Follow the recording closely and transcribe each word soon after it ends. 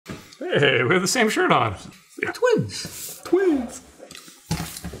Hey, we have the same shirt on. Twins. Twins.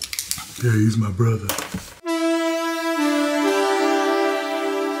 Yeah, he's my brother.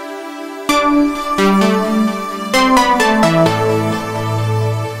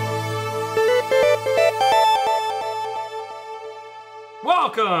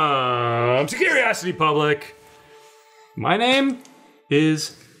 Welcome to Curiosity Public. My name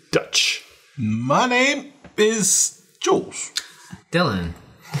is Dutch. My name is Jules. Dylan.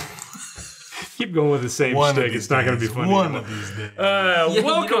 Keep going with the same shtick. It's not going to be funny. One of these days. Welcome. You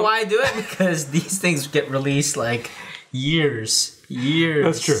know why I do it? Because these things get released like years.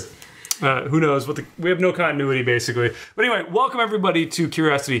 That's true. Who knows? We have no continuity, basically. But anyway, welcome everybody to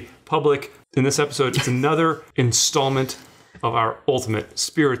Curiosity Public. In this episode, it's another installment of our ultimate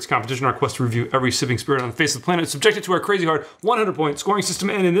spirits competition, our quest to review every sipping spirit on the face of the planet, subjected to our crazy hard 100-point scoring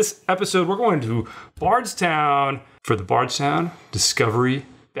system. And in this episode, we're going to Bardstown for the Bardstown Discovery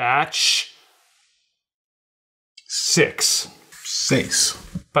Batch 6.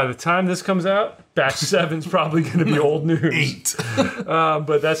 By the time this comes out, Batch 7 is probably going to be old news. 8.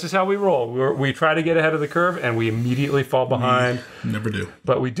 But that's just how we roll. We try to get ahead of the curve, and we immediately fall behind. Never do.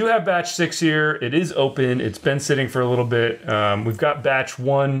 But we do have Batch 6 here. It is open. It's been sitting for a little bit. We've got Batch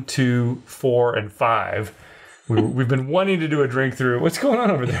 1, 2, 4, and 5. We've been wanting to do a drink through. What's going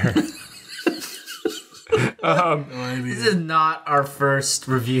on over there? This is not our first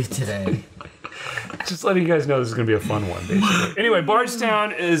review today. Just letting you guys know this is going to be a fun one, basically. Anyway,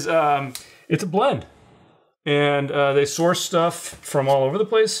 Bardstown is, it's a blend. And they source stuff from all over the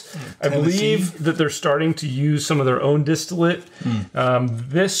place. I believe that they're starting to use some of their own distillate.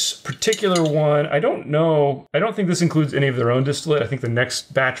 This particular one, I don't know. I don't think this includes any of their own distillate. I think the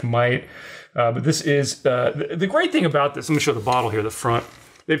next batch might. But this is, the great thing about this, let me show the bottle here, the front.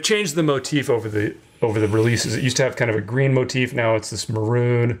 They've changed the motif over the releases. It used to have kind of a green motif. Now it's this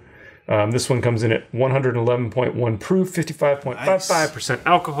maroon. This one comes in at 111.1 proof, 55.55%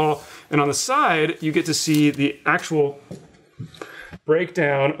 alcohol. And on the side, you get to see the actual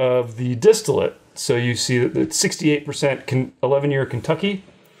breakdown of the distillate. So you see that it's 68% 11-year Kentucky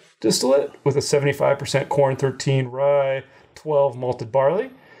distillate with a 75% corn, 13 rye, 12 malted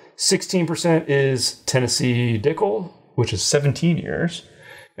barley. 16% is Tennessee Dickel, which is 17 years.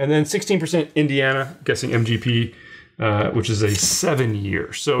 And then 16% Indiana, guessing MGP, which is a 7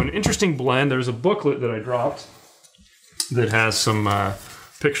 year. So an interesting blend. There's a booklet that I dropped that has some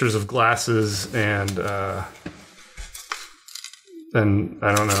pictures of glasses and I don't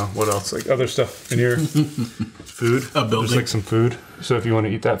know what else, like other stuff in here. Food. A building. There's like some food. So if you want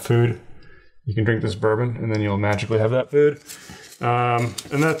to eat that food, you can drink this bourbon and then you'll magically have that food.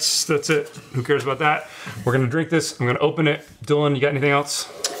 And that's it. Who cares about that? We're going to drink this. I'm going to open it. Dylan, you got anything else?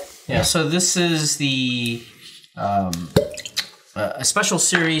 Yeah, so this is the a special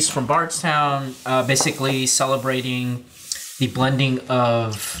series from Bardstown, basically celebrating the blending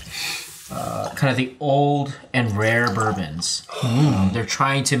of kind of the old and rare bourbons. They're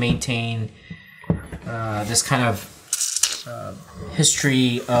trying to maintain this kind of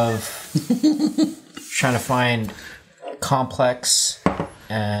history of trying to find complex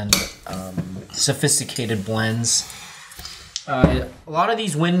and sophisticated blends. A lot of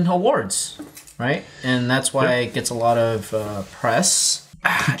these win awards, right? And that's why it gets a lot of press.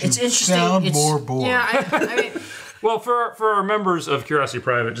 It's interesting. Sound more bored. Yeah, I mean, Well, for our members of Curiosity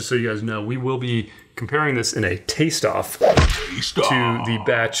Private, just so you guys know, we will be comparing this in a taste-off to the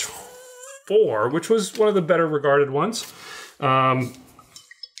Batch 4, which was one of the better regarded ones.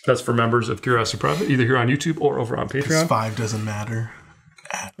 That's for members of Curiosity Private, either here on YouTube or over on Patreon. 5 doesn't matter.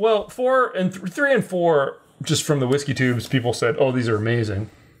 Well, 4 and 3 and 4, just from the whiskey tubes, people said, "Oh, these are amazing,"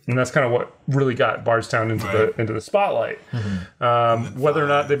 and that's kind of what really got Bardstown into the spotlight. Whether or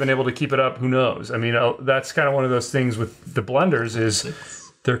not they've been able to keep it up, who knows? I mean, that's kind of one of those things with the blenders is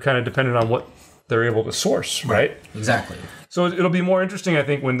they're kind of dependent on what they're able to source, right? exactly. So it'll be more interesting, I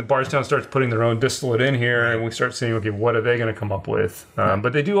think, when the Bardstown starts putting their own distillate in here and we start seeing, okay, what are they going to come up with?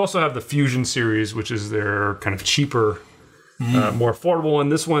 But they do also have the Fusion series, which is their kind of cheaper, more affordable one.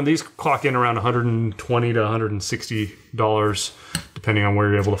 This one, these clock in around $120 to $160, depending on where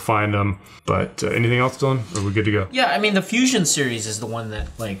you're able to find them. But anything else, Dylan? Or are we good to go? Yeah, I mean, the Fusion series is the one that,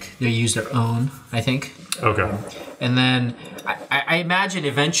 like, they use their own, I think. Okay. And then I imagine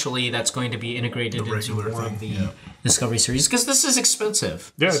eventually that's going to be integrated into more of the Discovery series, because this is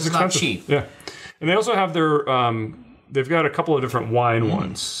expensive. Yeah, this is expensive. not cheap. Yeah. And they also have their... they've got a couple of different wine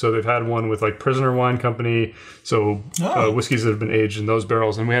ones. So they've had one with like Prisoner Wine Company. So whiskeys that have been aged in those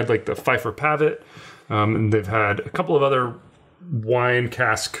barrels. And we had like the Pfeiffer Pavitt. And they've had a couple of other wine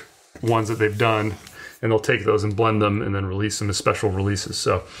cask ones that they've done. And they'll take those and blend them and then release them as special releases.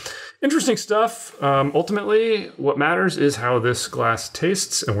 So Interesting stuff. Ultimately, what matters is how this glass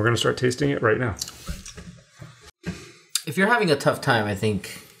tastes, and we're going to start tasting it right now. If you're having a tough time, I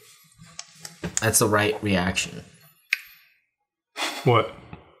think that's the right reaction. What?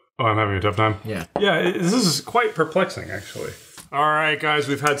 Oh, I'm having a tough time? Yeah. Yeah, this is quite perplexing, actually. All right, guys,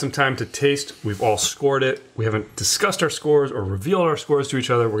 we've had some time to taste. We've all scored it. We haven't discussed our scores or revealed our scores to each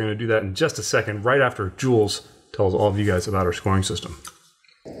other. We're going to do that in just a second, right after Jules tells all of you guys about our scoring system.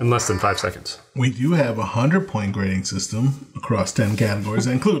 In less than 5 seconds. We do have a 100-point grading system across 10 categories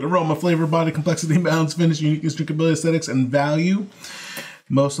that include aroma, flavor, body, complexity, balance, finish, uniqueness, drinkability, aesthetics, and value.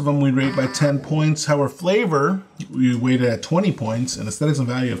 Most of them we rate by 10 points. However, flavor, we weighted at 20 points, and aesthetics and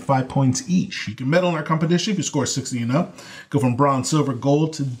value at 5 points each. You can medal in our competition if you score 60 and up. Go from bronze, silver,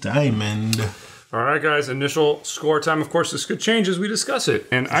 gold to diamond. All right, guys, initial score time. Of course, this could change as we discuss it.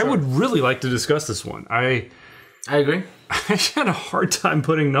 And I would really like to discuss this one. I agree. I had a hard time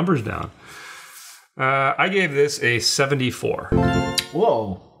putting numbers down. I gave this a 74.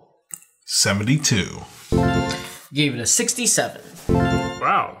 Whoa. 72. Gave it a 67.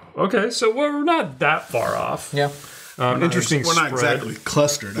 Wow. Okay, so we're not that far off. Yeah. Interesting We're not spread. exactly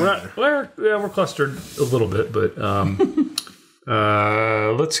clustered either. We're clustered a little bit, but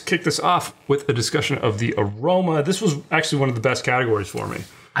let's kick this off with a discussion of the aroma. This was actually one of the best categories for me.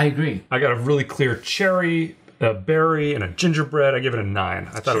 I agree. I got a really clear cherry, a berry, and a gingerbread. I give it a 9.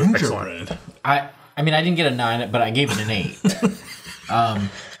 I thought it was excellent. Gingerbread. I mean, I didn't get a 9, but I gave it an 8.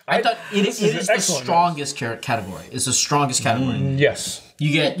 I thought it is the strongest category. It's the strongest category. Yes.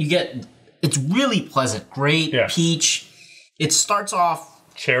 You get. It's really pleasant. Great peach. It starts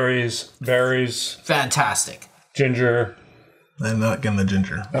off cherries, berries, fantastic. Ginger. I'm not getting the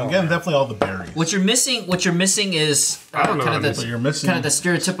ginger. Again, definitely all the berries. What you're missing is kind of the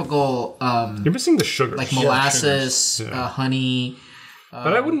stereotypical. You're missing the sugar, like molasses, honey.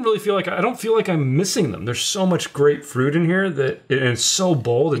 But I wouldn't really feel like I don't feel like I'm missing them. There's so much great fruit in here that and it's so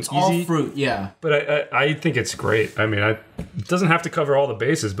bold. It's easy. All fruit, yeah. But I think it's great. I mean, it doesn't have to cover all the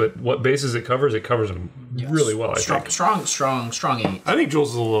bases, but what bases it covers them really well. I think Strong 8. I think Jules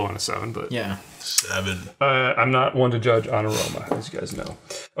is a little on a 7, but yeah. 7. I'm not one to judge on aroma, as you guys know.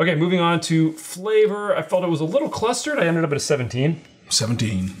 Okay, moving on to flavor. I felt it was a little clustered. I ended up at a 17.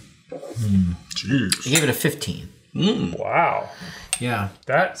 17. Cheers. I gave it a 15. Wow. Yeah.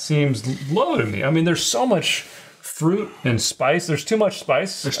 That seems low to me. I mean, there's so much fruit and spice. There's too much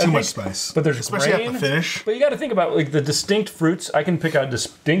spice. There's too much spice. But there's especially grain. at the finish. But you got to think about like the distinct fruits. I can pick out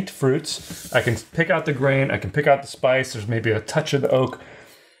distinct fruits. I can pick out the grain. I can pick out the spice. There's maybe a touch of the oak.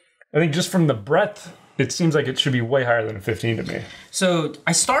 I think just from the breadth, it seems like it should be way higher than a 15 to me. So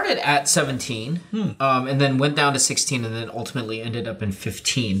I started at 17, and then went down to 16, and then ultimately ended up in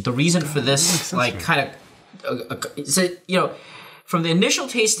 15. The reason for this, like, kind of, from the initial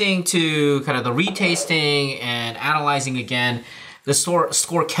tasting to kind of the retasting and analyzing again, the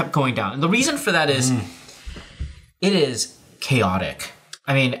score kept going down. And the reason for that is it is chaotic.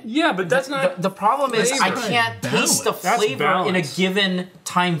 I mean, yeah, but that's not the problem. Is I can't taste the flavor in a given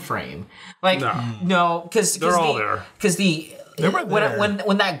time frame. Like no, because they're all there. Because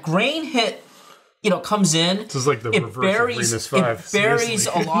when that grain hit. Comes in. This is like the reverse of 5. It buries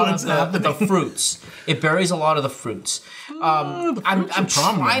a lot of the fruits. It buries a lot of the fruits. I'm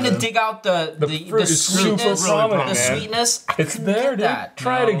trying to dig out the fruit is sweetness. super prominent, the sweetness. It's there, dude.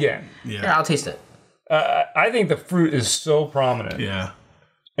 Try it again. Yeah. Here, I'll taste it. I think the fruit is so prominent. Yeah.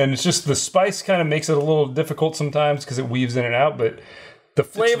 And it's just the spice kind of makes it a little difficult sometimes because it weaves in and out, but the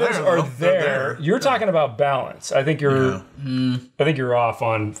flavors are there. You're talking about balance. I think you're off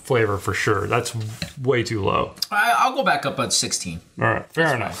on flavor for sure. That's way too low. I'll go back up at 16. All right,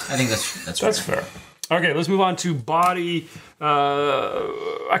 fair enough. I think that's fair. Okay, let's move on to body.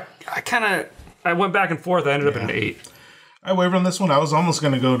 I went back and forth. I ended up at an 8. I wavered on this one. I was almost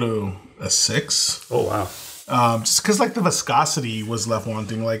going to go to a 6. Oh wow. Just because like the viscosity was left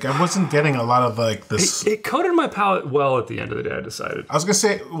wanting. Like I wasn't getting a lot of like this. It coated my palate well at the end of the day. I decided. I was gonna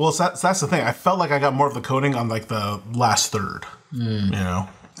say, well, that's the thing. I felt like I got more of the coating on like the last third, and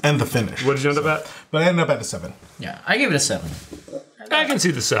the finish. What did you end up at? But I ended up at a 7. Yeah, I gave it a 7. I can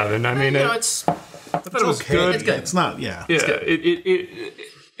see the 7. I mean, I thought it was okay. good. It's good. It's not. Yeah. Yeah.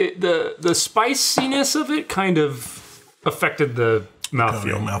 The spiciness of it kind of affected the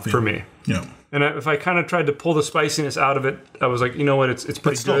mouthfeel for me. Yeah. And if I kind of tried to pull the spiciness out of it, I was like, you know what, it's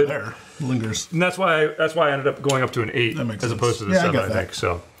pretty still good. There. Lingers. And that's why I ended up going up to an 8 as opposed to the 7, I think.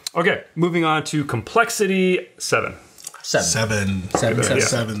 So, okay, moving on to complexity, 7. 7.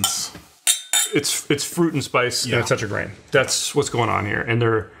 Sevens. It's fruit and spice, and it's such a grain. That's what's going on here. And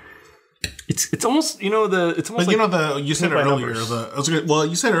It's almost it's almost. But like you said earlier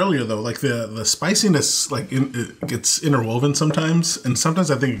you said earlier though, like the spiciness it gets interwoven sometimes, and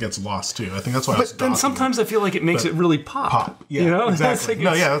sometimes I think it gets lost too. I think that's why. But then sometimes I feel like it makes it really pop. Yeah, exactly.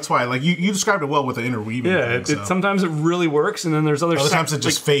 That's why. Like you described it well with the interweaving. Yeah, sometimes it really works, and then there's other times it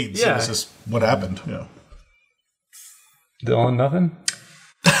just fades. Yeah, it's just what happened. Yeah. Dylan, nothing.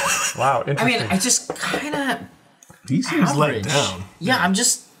 Wow, interesting. I mean, I just kind of. He seems let down. Yeah, I'm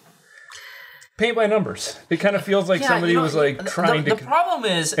just. Paint by numbers. It kind of feels like somebody was like trying to. The problem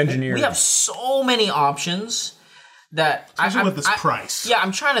is engineer. We have so many options that especially with this price. Yeah,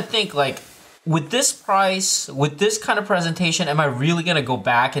 I'm trying to think like with this price, with this kind of presentation, am I really gonna go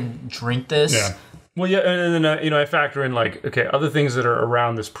back and drink this? Yeah. Well, yeah, and then I factor in like other things that are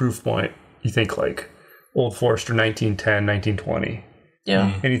around this proof point. You think like Old Forester 1910, 1920.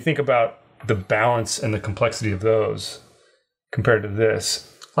 Yeah. And you think about the balance and the complexity of those compared to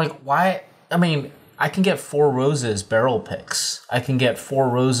this. Like why? I mean, I can get Four Roses barrel picks. I can get Four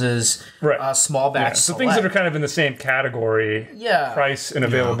Roses small batch. So things that are kind of in the same category, price and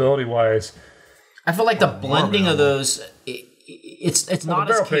availability wise. I feel like the blending of those, it's not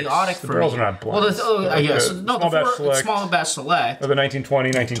as chaotic for me. The barrels are not blended. Small batch select. Or the 1920,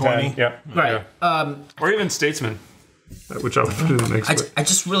 1910. Yeah. Right. Yeah. Or even Statesman, which I would put in the mix. I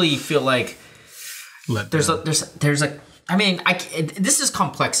just really feel like there's a. I mean, this is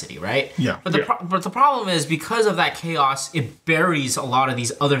complexity, right? Yeah. But the problem is because of that chaos, it buries a lot of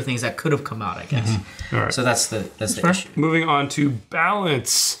these other things that could have come out, I guess. Mm-hmm. All right. So that's the issue. Moving on to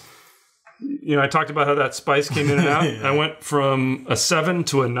balance. I talked about how that spice came in and out. Yeah. I went from a 7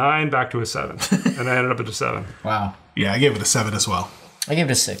 to a 9 back to a 7, and I ended up at a 7. Wow. Yeah, I gave it a 7 as well. I gave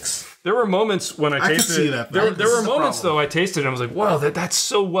it a 6. There were moments when I tasted. I could see that. There were moments though I tasted and I was like, "Wow, that's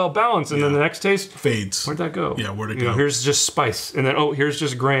so well balanced." And then the next taste fades. Where'd that go? Yeah, where'd it go? Here's just spice, and then here's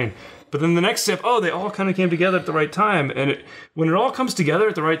just grain. But then the next sip, they all kind of came together at the right time. And when it all comes together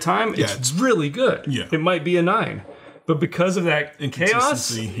at the right time, it's really good. Yeah. It might be a 9, but because of that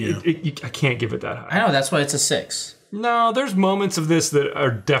chaos, I can't give it that high. I know that's why it's a 6. No, there's moments of this that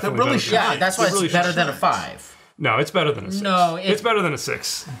are definitely really better. That's why it's better than a 5. No, it's better than a 6. No, it's better than a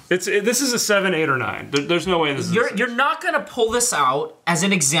 6. This is a 7, 8, or 9. There's no way this is. You're not gonna pull this out as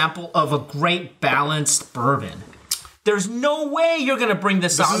an example of a great balanced bourbon. There's no way you're gonna bring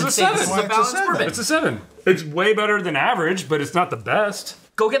this out and say this is a balanced bourbon. It's a 7. It's way better than average, but it's not the best.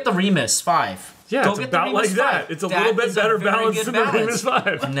 Go get the Remus 5. Yeah, it's about like that. It's a little bit better balanced than the Remus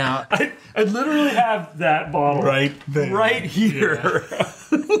 5. Now, I literally have that bottle right there, right here. Yeah.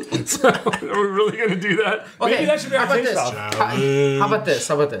 So, are we really going to do that? Okay, maybe that should be our taste off. How about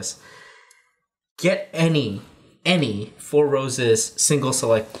this? Get any Four Roses single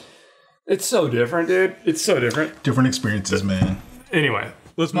select. It's so different, dude. It's so different. Different experiences, man. Anyway,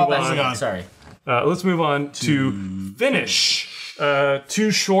 let's move on. Sorry. Let's move on to finish.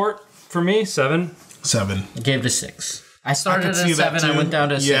 Too short for me. 7. 7. I gave it a 6. I started at a 7. I went down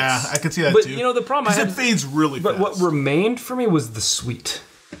to a 6. Yeah, I could see that too. But the problem it fades really fast. But what remained for me was the sweet.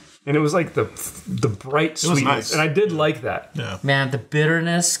 And it was like the bright sweetness. Nice. And I did like that. Yeah. Man, the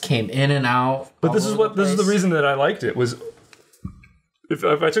bitterness came in and out. But this is the reason that I liked it was if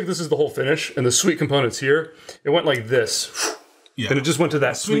I took this as the whole finish and the sweet components here, it went like this. Yeah. And it just went to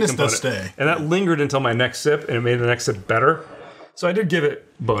that sweet component. Does stay. And that lingered until my next sip, and it made the next sip better. So I did give it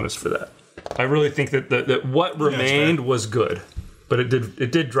bonus for that. I really think that what remained was good, but it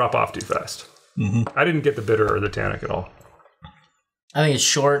did drop off too fast. Mm-hmm. I didn't get the bitter or the tannic at all. I think it's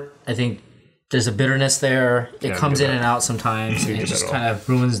short. I think there's a bitterness there. It comes in and out sometimes, and it just kind of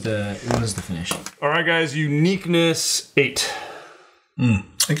ruins the finish. All right, guys. Uniqueness 8. I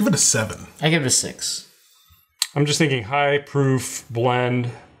give it a 7. I give it a 6. I'm just thinking high proof blend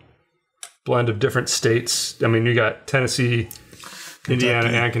of different states. I mean, you got Tennessee, Kentucky. Indiana,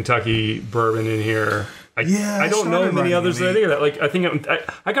 and Kentucky bourbon in here. I don't know many others that I think of that. Like I think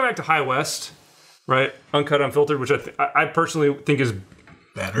I come back to High West, right? Uncut, unfiltered, which I personally think is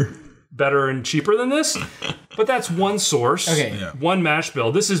better and cheaper than this. But that's one source. Okay. Yeah. One mash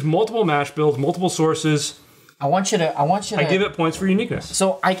bill. This is multiple mash bills, multiple sources. I want you to. I give it points for uniqueness.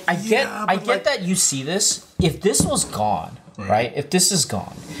 So I get that you see this. If this was gone, right? If this is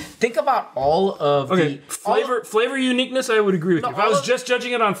gone, think about all of the flavor uniqueness. I would agree with you. If I was just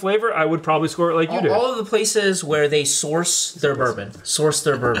judging it on flavor, I would probably score it like you did. All of the places where they source their bourbon,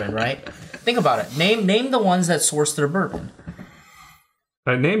 right? Think about it. Name the ones that source their bourbon.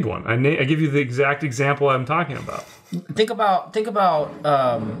 I named one. I give you the exact example I'm talking about. Think about.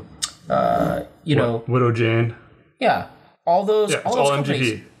 Widow Jane. Yeah, all those. Yeah, all it's those all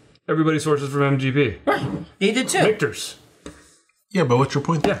companies. MGP. Everybody sources from MGP. Right, they did too. Victor's. Yeah, but what's your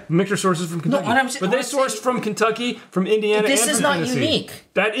point? Yeah, mixture sources from Kentucky. But they sourced from Kentucky, from Indiana, This and is from not Tennessee. unique.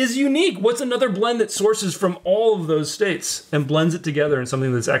 That is unique. What's another blend that sources from all of those states and blends it together in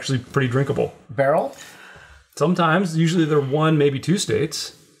something that's actually pretty drinkable? Barrel? Sometimes, usually they're 1, maybe 2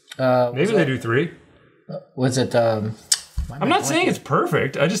 states. Maybe they do 3. Was it? I'm not saying it's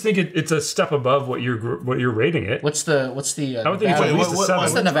perfect. I just think it's a step above what you're rating it. What's the? I would think it's at least a 7.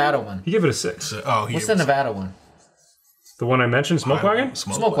 What's the Nevada one? He gave it a 6. What's the Nevada one? The one I mentioned, Smoke Wagon?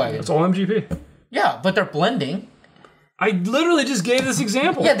 Smoke Wagon. It's all MGP. Yeah, but they're blending. I literally just gave this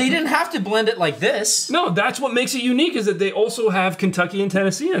example. Yeah, they didn't have to blend it like this. No, that's what makes it unique is that they also have Kentucky and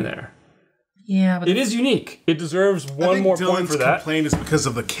Tennessee in there. Yeah, but It is unique. It deserves one more point for that. Complaint is because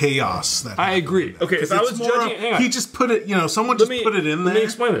of the chaos that I agree. Okay, if I was judging, hang on. he just put it. Someone just put it in there. Let me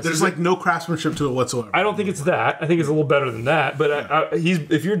explain this. There's like no craftsmanship to it whatsoever. I don't think it's that. I think it's a little better than that. But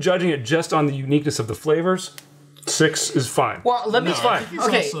if you're judging it just on the uniqueness of the flavors, 6 is fine. Well, let me. It's fine.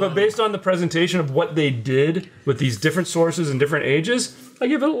 Okay, But based on the presentation of what they did with these different sources and different ages, I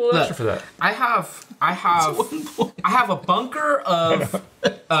give it a little extra for that. I have a bunker of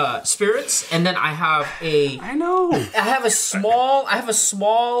spirits, and then I have a small,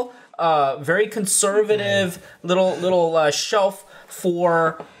 very conservative little shelf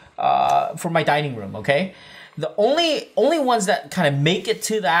for my dining room. Okay, the only ones that kind of make it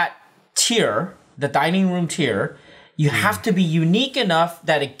to that tier, the dining room tier, you have to be unique enough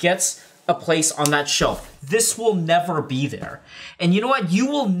that it gets a place on that shelf. This will never be there. And you know what? You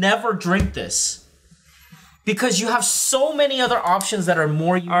will never drink this because you have so many other options that are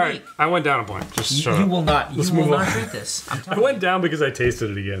more unique. All right, I went down a point. Just shut You up. will not. Let's You will move not on. drink this. I went down because I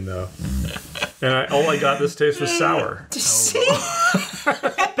tasted it again, though. And all I got this taste was sour. See?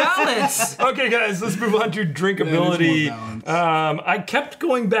 Balance. Okay, guys, let's move on to drinkability. I kept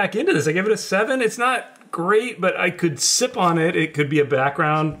going back into this. I gave it a 7. It's not great, but I could sip on it. It could be a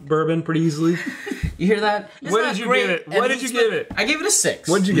background bourbon pretty easily. You hear that? It's What not did you great, give it? and What did you give it? I gave it a 6.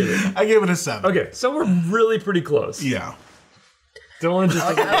 What did you give it? I gave it a 7. Okay, so we're really pretty close. Yeah. Dylan just...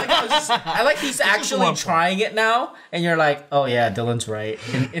 I like he's actually trying it now, and you're like, oh yeah, Dylan's right.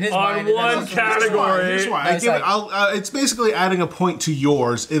 In his On mind, it one doesn't- category. Here's why. It's like- It's basically adding a point to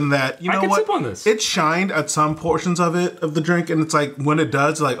yours in that, you know can what? sip on this. It shined at some portions of the drink, and it's like, when it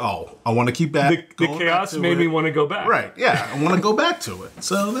does, like, oh, I want to keep back. The chaos made me want to go back. Right, yeah. I want to go back to it.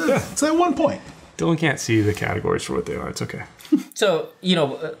 So it's that 1 point. Dylan can't see the categories for what they are. It's okay. So,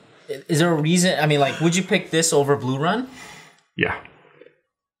 is there a reason? I mean, like, would you pick this over Blue Run? Yeah,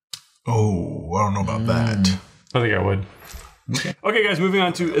 Oh, I don't know about that. I think I would. Okay, guys, moving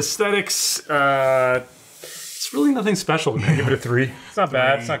on to aesthetics. It's really nothing special. I give it a 3. It's not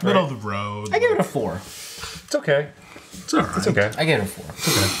bad. It's not great. Middle of the road. I give it a 4. It's okay. It's all right. It's okay. I give it a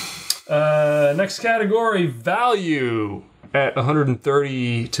 4. Next category, value at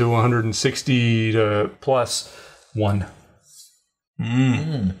 130 to 160 to plus 1.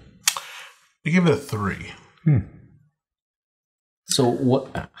 I give it a 3. So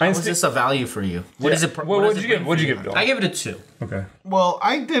what? How is this a value for you? What is it? What did you give? What did you give, Dylan? I give it a 2. Okay. Well,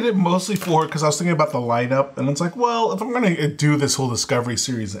 I did it mostly because I was thinking about the lineup, and it's like, well, if I'm going to do this whole Discovery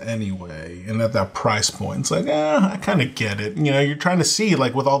series anyway, and at that price point, it's like, I kind of get it. You're trying to see,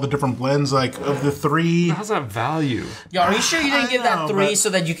 like, with all the different blends, like, of the 3. How's that value? Yo, are you sure you didn't give that 3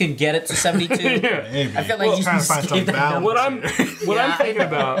 so that you can get it to 72? Maybe. I feel like you trying to find just some gave that balance. number. What I'm thinking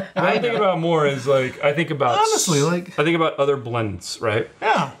about more is like I think about Honestly, like- I think about other blends, right?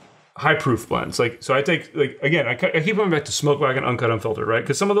 Yeah. High proof blends. So I take again I keep coming back to Smoke Wagon Uncut Unfiltered, right?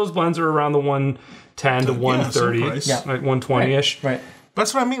 Because some of those blends are around the 110 to 130, same price. Yeah. like 120ish. Right.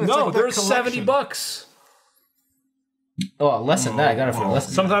 That's what I mean. It's No, like they're that collection. $70. Oh, less than that. I got it for less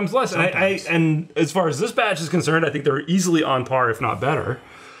than that. Sometimes less. And as far as this batch is concerned, I think they're easily on par, if not better.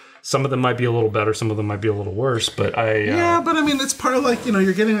 Some of them might be a little better, some of them might be a little worse, but Yeah, but I mean, it's part of like,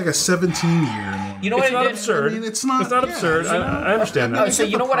 you're getting like a 17-year. You know what it's I not did? absurd. I mean, it's not- It's not yeah, absurd. I understand that. Oh, so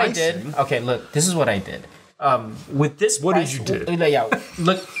you know what I pricing. did? Okay, look, this is what I did. With this What did price, you do? Yeah,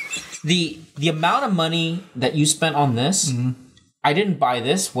 look, the amount of money that you spent on this, I didn't buy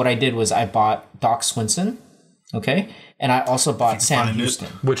this. What I did was I bought Doc Swinson, okay? And I also bought Sam find it. Houston.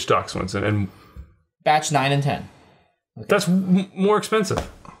 Which Doc Swinson? And Batch 9 and 10. that's more expensive.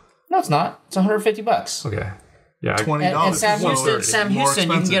 No, it's not. It's $150. Okay. Yeah. $20. And Sam Houston,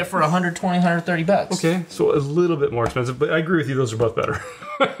 More you can get it for $120, $130. Okay, so a little bit more expensive, but I agree with you. Those are both better.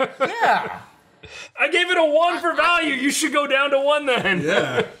 Yeah. I gave it a 1 for value. You should go down to 1 then.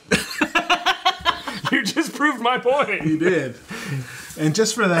 Yeah, You just proved my point. you did. And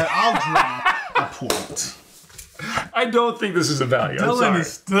just for that, I'll drop a point. I don't think this is a value. I'm Dylan sorry.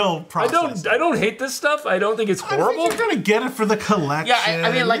 is still processing. I don't hate this stuff. I don't think it's I horrible. think you're gonna get it for the collection. Yeah,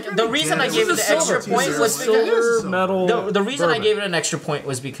 I mean, like, You're the gonna reason get I gave it This the is extra silver. point This was is because silver metal. the reason I bourbon. gave it an extra point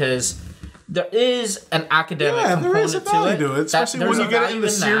was because there is an academic Yeah, component there is a value to it. to it, especially There's when you a get it value in the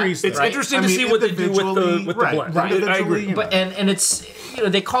that. series. It's though. interesting to see what they do with the blend. Right. I agree. You know. But and it's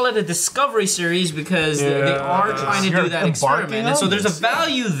they call it a discovery series because they Yeah. are trying to You're do that embarking experiment, and so on there's a this, yeah.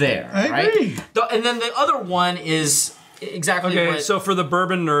 value there, I right? agree. And then the other one is exactly Okay, what. so for the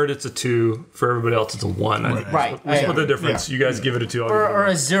bourbon nerd, it's a 2. For everybody else, it's a 1. I think. Right. We'll split the difference. Yeah. You guys give it a 2. I'll give it or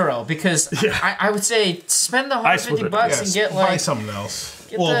a a 0 because I would say spend the split $150 it. bucks Yes, and get buy like something else.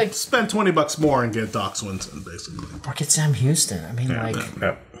 Get Well, the- spend $20 more and get Doc Swinson, basically. or get Sam Houston. I mean,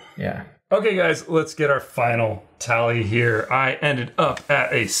 Yeah. yeah. Okay, guys, let's get our final tally here. I ended up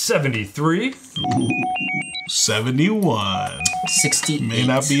at a 73. 71. 68. May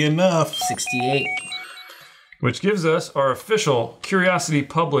not be enough. 68. Which gives us our official Curiosity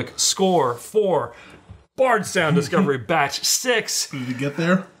Public score for Bardstown Discovery Batch 6. Did we get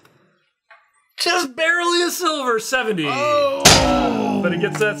there? Just barely a silver, 70. But it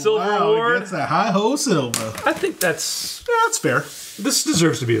gets that silver Wow, award. it gets a high-ho silver. I think that's... That's fair. This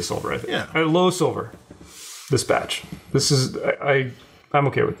deserves to be a silver, I think. Yeah. A low silver. This batch. This is... I'm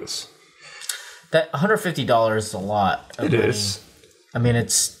okay with this. That $150 is a lot. It is. I mean,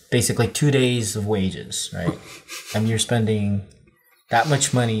 it's basically 2 days of wages, right? And you're spending that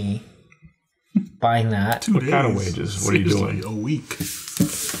much money buying that. What kind of wages? What are you Seriously, doing? a week.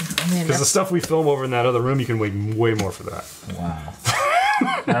 I mean, Because the stuff we film over in that other room, you can make way more for that. wow.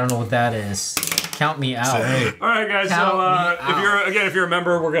 I don't know what that is. Count me out. Hey, All right, guys. Count So me if you're a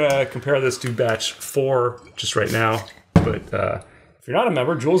member, we're gonna compare this to batch 4 just right now. But if you're not a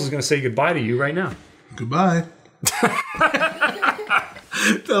member, Jules is gonna say goodbye to you right now. goodbye.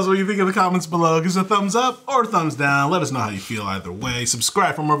 Tell us what you think in the comments below. Give us a thumbs up or a thumbs down. Let us know how you feel either way.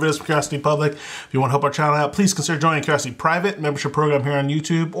 Subscribe for more videos from Curiosity Public. If you want to help our channel out, please consider joining Curiosity Private membership program here on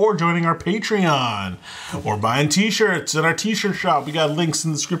YouTube or joining our Patreon or buying t-shirts at our t-shirt shop. We got links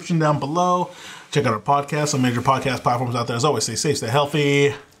in the description down below. Check out our podcast on major podcast platforms out there. As always, stay safe, stay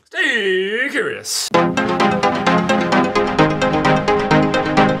healthy. Stay curious.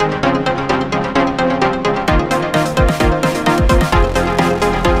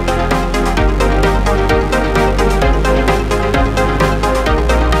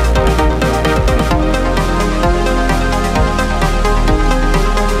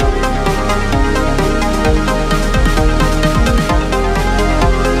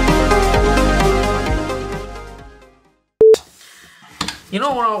 You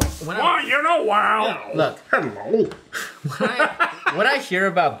know when I, Oh, you know, wow. look, Hello. when I hear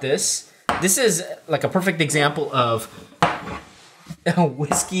about this is like a perfect example of a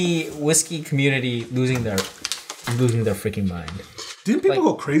whiskey community losing their freaking mind. Didn't people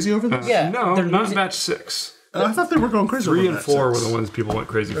go crazy over this? Yeah, No, they're not losing, batch 6. I thought they were going crazy 3 over and that 4 were six. the ones people went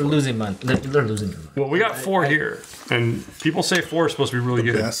crazy they're for. losing money. They're losing their mind. Well, we got 4 here, and people say 4 is supposed to be really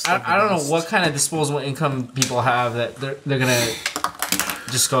good. Best of I don't the know best. what kind of disposable income people have that they're gonna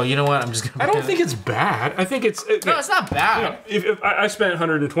just go. You know what? I'm just gonna. I don't think it's bad. I think it's... No, it's not bad. If I spent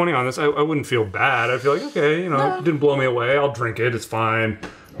 120 on this, I wouldn't feel bad. I'd feel like, okay, it didn't blow me away. I'll drink it. It's fine.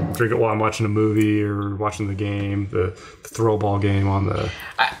 I'll drink it while I'm watching a movie or watching the game, the throw ball game on the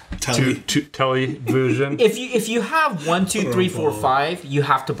television. If you have 1, 2, 3, 4, 5, you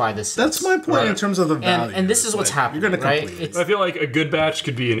have to buy this. That's my point in terms of the value. and this is what's happening. You're going to right? complete it. It's, I feel like a good batch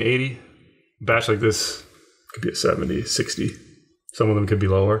could be an 80. A batch like this could be a 70, 60. Some of them could be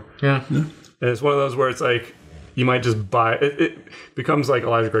lower. yeah. And it's one of those where it's like, you might just buy it. It becomes like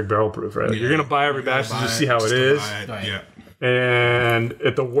Elijah Craig barrel proof, right? Like you're going to buy every batch to just see how it is. Right. Yeah. And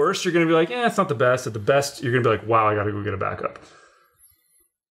at the worst, you're going to be like, it's not the best. At the best, you're going to be like, wow, I got to go get a backup.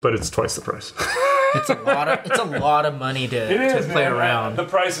 But it's twice the price. It's a lot of money to play around. The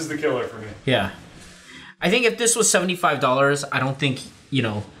price is the killer for me. Yeah. I think if this was $75, I don't think,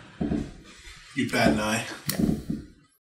 You bat an eye.